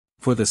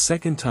For the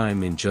second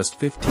time in just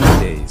 15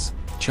 days,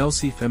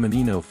 Chelsea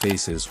Femenino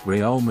faces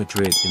Real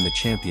Madrid in the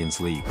Champions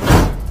League.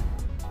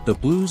 The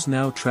Blues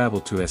now travel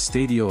to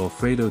Estadio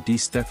Alfredo Di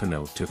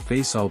Stefano to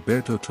face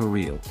Alberto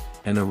Toril,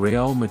 and a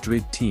Real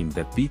Madrid team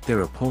that beat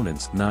their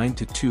opponents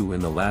 9-2 in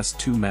the last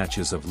two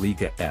matches of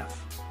Liga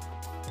F.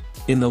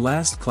 In the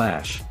last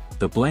clash,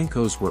 the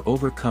Blancos were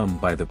overcome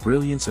by the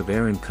brilliance of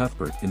Erin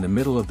Cuthbert in the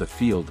middle of the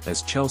field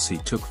as Chelsea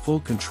took full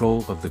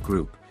control of the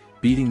group,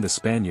 beating the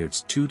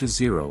Spaniards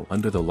 2-0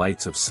 under the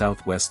lights of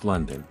southwest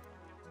London.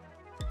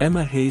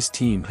 Emma Hayes'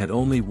 team had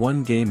only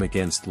one game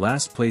against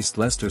last-placed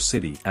Leicester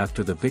City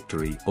after the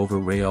victory over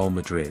Real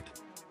Madrid.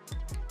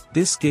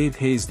 This gave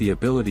Hayes the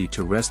ability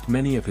to rest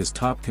many of his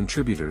top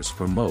contributors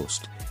for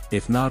most,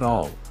 if not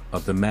all,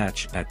 of the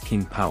match at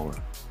King Power.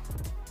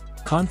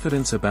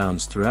 Confidence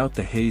abounds throughout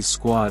the Hayes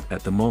squad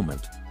at the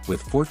moment,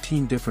 with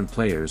 14 different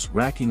players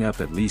racking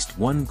up at least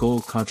one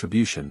goal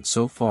contribution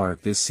so far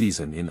this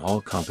season in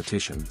all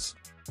competitions.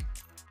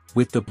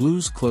 With the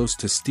Blues close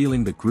to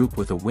stealing the group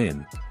with a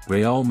win,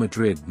 Real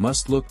Madrid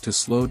must look to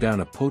slow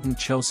down a potent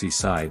Chelsea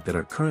side that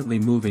are currently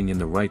moving in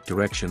the right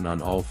direction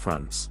on all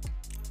fronts.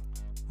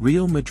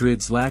 Real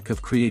Madrid's lack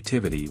of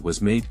creativity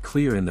was made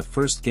clear in the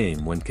first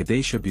game when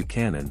Kadeisha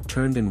Buchanan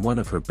turned in one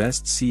of her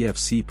best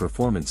CFC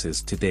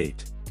performances to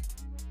date.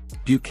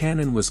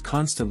 Buchanan was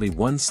constantly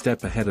one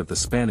step ahead of the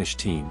Spanish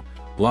team,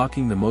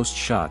 blocking the most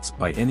shots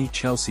by any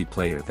Chelsea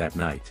player that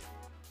night.